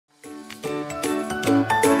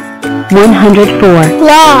104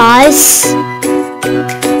 plus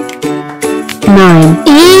 9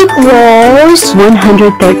 equals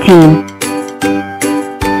 113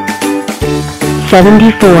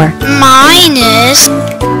 74 minus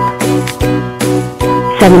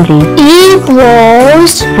 70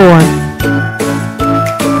 equals 4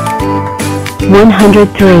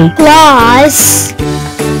 103 plus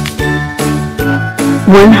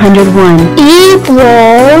 101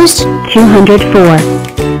 equals 204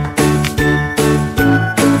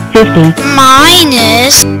 50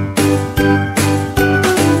 minus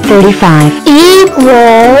 35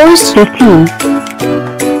 equals 15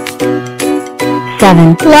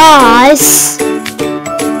 7 plus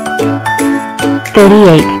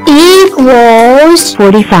 38 equals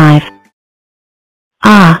 45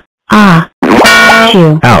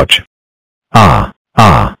 chew Ouch.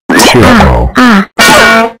 Chew.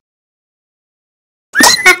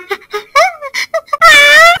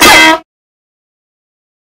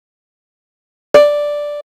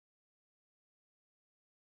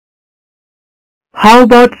 How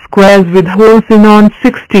about squares with holes in on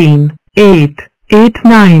 16, 8, 8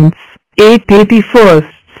 nines, 8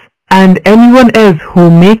 81sts, and anyone else who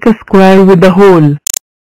make a square with a hole?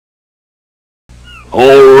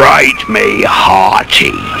 All right, me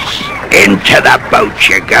hearties. Into the boat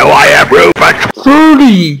you go. I have room for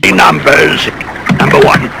 30! numbers. Number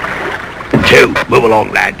 1, 2, move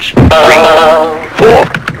along, lads. 3, 4,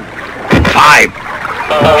 5,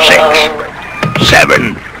 6,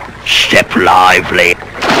 7, step lively. 8,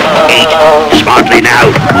 smartly now,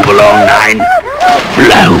 move along. 9,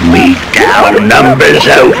 blow me down, numbers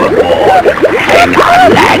overboard. Hang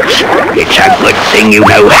on, lads, it's a good thing you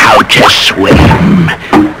know how to swim.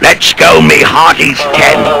 Let's go, me hearties.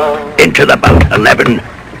 10, into the boat. 11,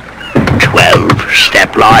 12,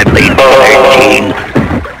 step lively. 13,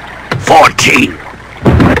 14,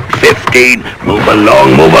 15, move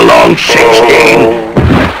along. 16,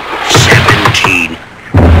 17,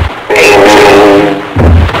 18,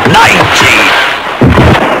 19,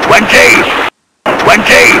 20,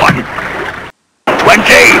 21,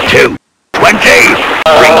 22, 23,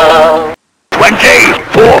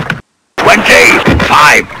 24,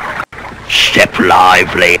 25, step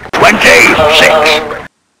lively. 26,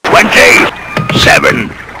 27,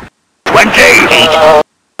 28,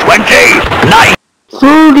 29,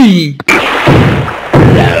 30!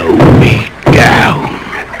 blow me down.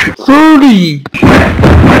 30!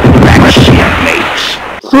 That's it, mates.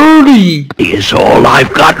 30! Is all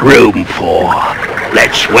I've got room for.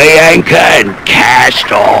 Let's weigh anchor and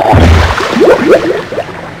cast off.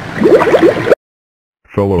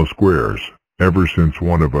 Fellow squares, ever since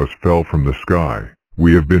one of us fell from the sky,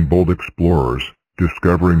 we have been bold explorers,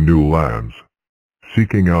 discovering new lands,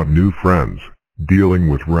 seeking out new friends, dealing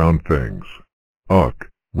with round things.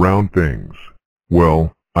 Round things.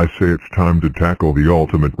 Well, I say it's time to tackle the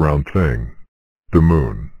ultimate round thing. The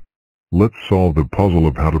moon. Let's solve the puzzle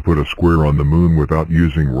of how to put a square on the moon without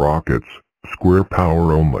using rockets, square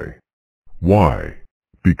power only. Why?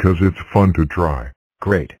 Because it's fun to try.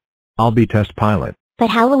 Great. I'll be test pilot. But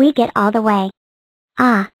how will we get all the way?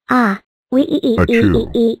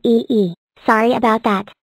 Sorry about that.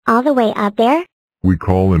 All the way up there? We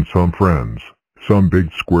call in some friends, some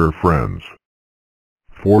big square friends.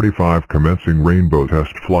 45 commencing rainbow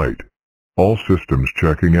test flight. All systems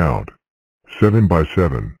checking out. 7 by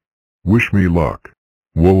 7. Wish me luck.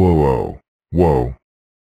 Whoa.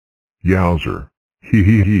 Yowzer.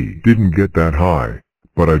 Hee. Didn't get that high,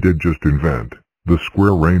 but I did just invent the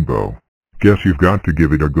square rainbow. Guess you've got to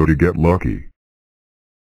give it a go to get lucky.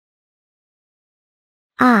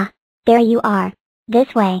 There you are.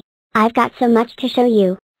 This way. I've got so much to show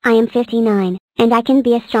you. I am 59, and I can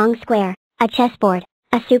be a strong square, a chessboard,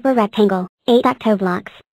 a super rectangle, 8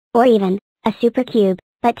 octoblocks, or even a super cube.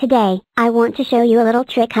 But today, I want to show you a little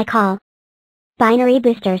trick I call binary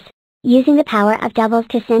boosters, using the power of doubles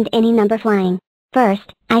to send any number flying.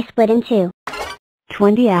 First, I split in 2.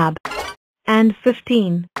 20 and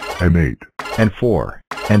 15. And 8. And 4.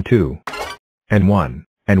 And 2. And 1.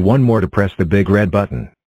 And 1 more to press the big red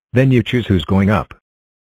button. Then you choose who's going up.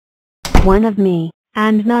 1 of me,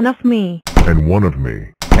 and none of me. And 1 of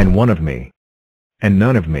me. And 1 of me. And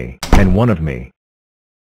none of me. And 1 of me.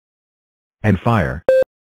 And fire.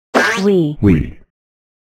 We.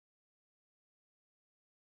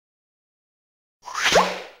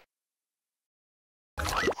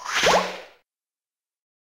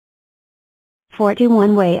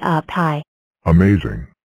 41 way up high. Amazing.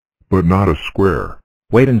 But not a square.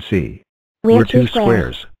 Wait and see. We're 2 two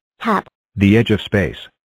squares. squares. Top. The edge of space.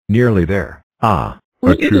 Nearly there.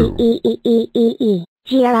 Achoo.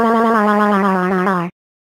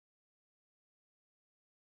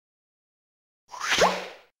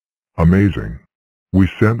 Amazing. We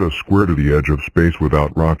sent a square to the edge of space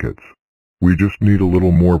without rockets. We just need a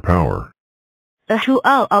little more power.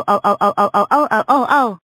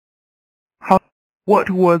 What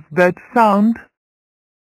was that sound?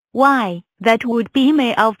 Why, that would be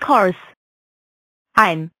me, of course.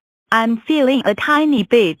 I'm feeling a tiny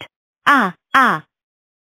bit.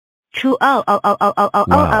 True.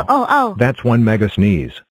 Wow. That's one mega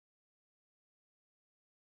sneeze.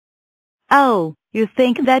 Oh, you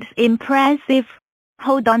think that's impressive?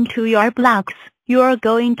 Hold on to your blocks. You're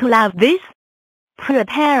going to love this.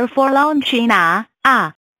 Prepare for launching.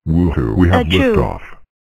 Woohoo, we have Achoo. liftoff.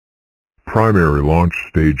 Primary launch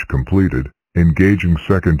stage completed. Engaging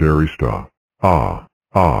secondary star.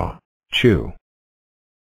 Chew.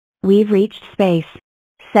 We've reached space.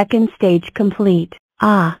 Second stage complete.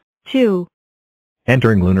 Chew.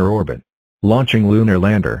 Entering lunar orbit. Launching lunar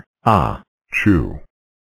lander. Chew.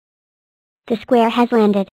 The square has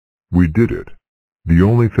landed. We did it. The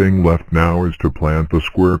only thing left now is to plant the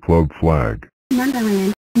Square Club flag.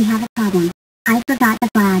 Numberland, we have a problem. I forgot the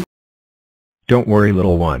flag. Don't worry,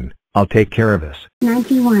 little one. I'll take care of this.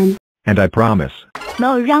 91. And I promise.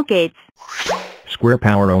 No rockets. Square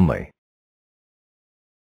power only.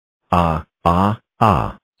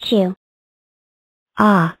 Chew.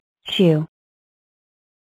 Chew.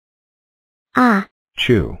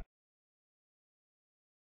 Chew.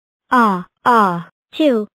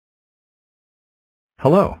 Chew.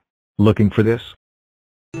 Hello. Looking for this?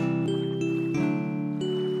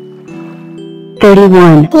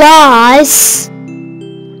 31 Plus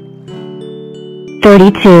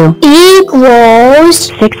 32 equals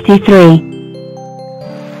 63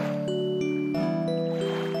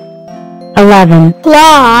 11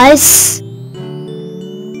 plus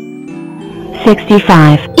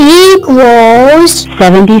 65 equals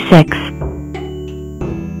 76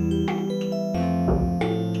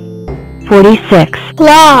 46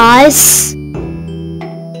 plus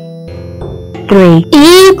 3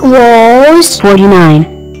 equals 49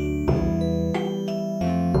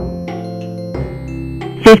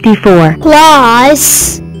 54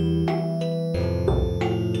 plus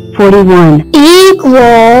 41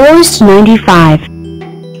 equals 95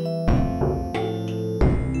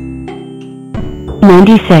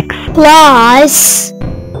 96 plus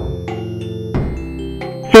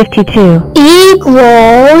 52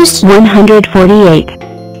 equals 148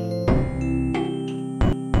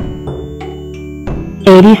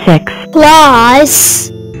 86 plus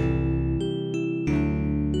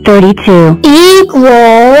 32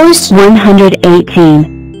 equals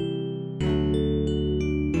 118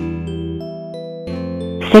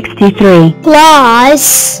 63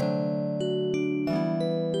 plus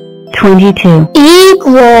 22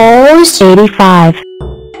 equals 85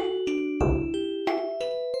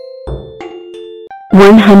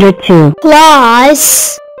 102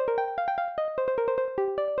 plus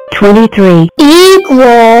 23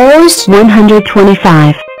 equals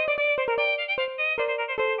 125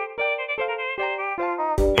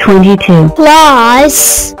 22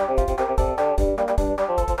 plus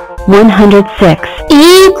 106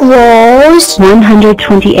 equals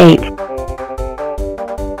 128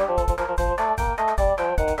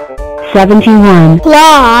 71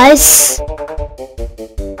 plus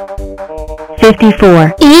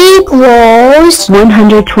 54 equals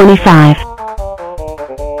 125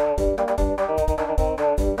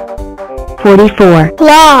 44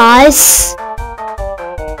 plus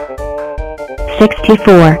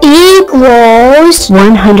 64 equals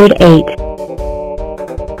 108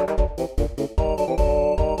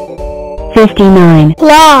 59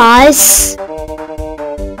 plus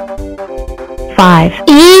 5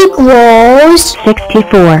 equals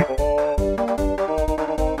 64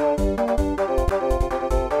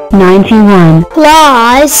 91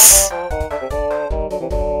 plus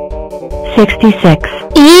 66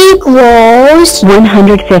 equals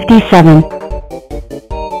 157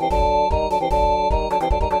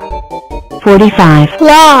 45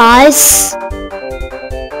 plus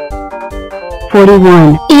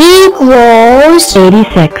 41 equals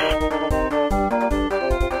 86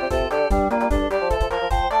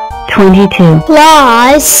 22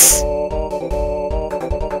 plus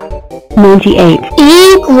 98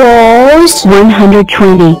 equals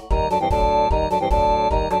 120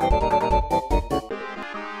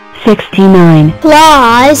 69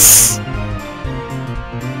 plus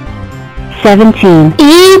 17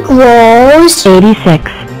 equals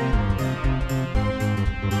 86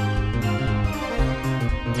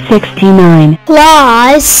 69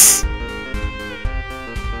 plus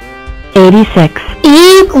 86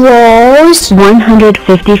 equals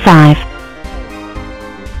 155.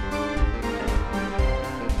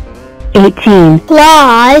 18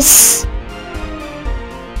 plus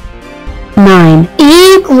 9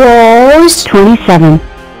 equals 27.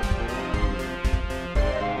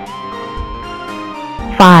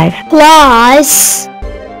 5 plus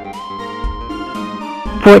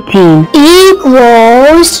 14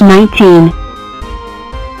 equals 19.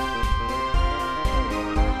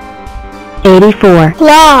 84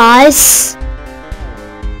 plus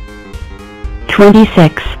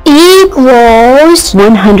 26 equals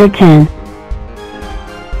 110.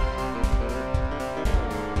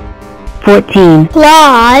 14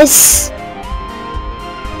 plus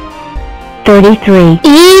 33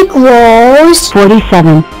 equals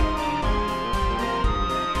 47.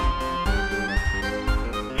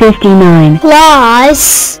 59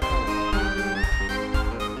 plus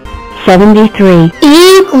 73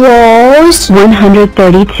 equals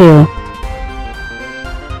 132.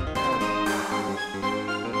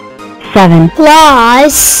 7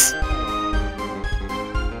 plus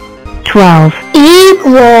 12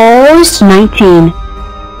 equals 19.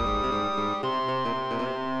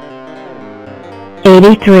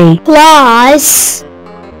 83 plus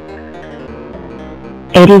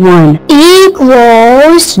 81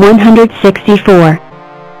 equals 164.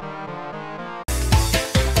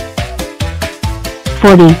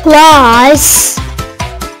 40 plus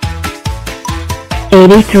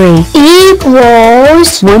 83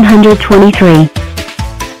 equals 123.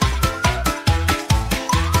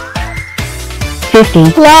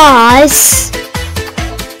 50 plus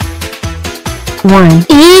 1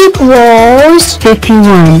 equals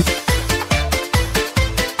 51.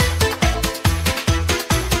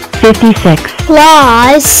 56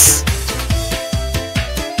 plus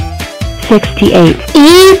 68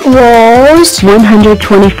 equals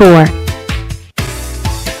 124.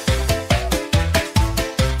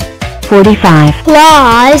 45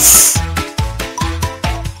 plus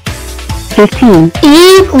 15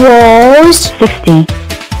 equals 60.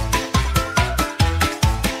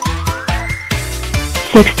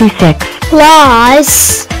 66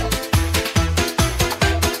 plus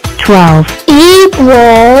 12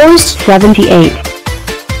 equals 78.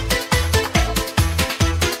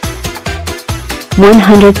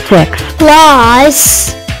 106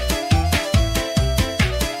 plus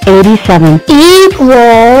 87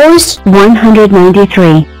 equals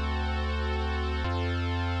 193.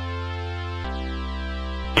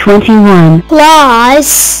 21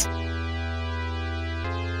 plus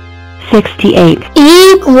 68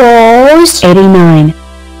 equals 89.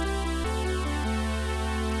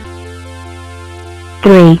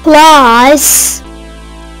 3 plus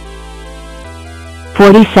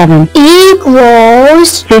 47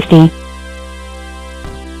 equals 50.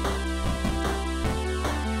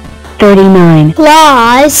 39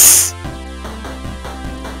 plus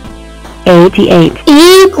 88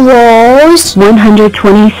 equals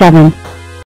 127.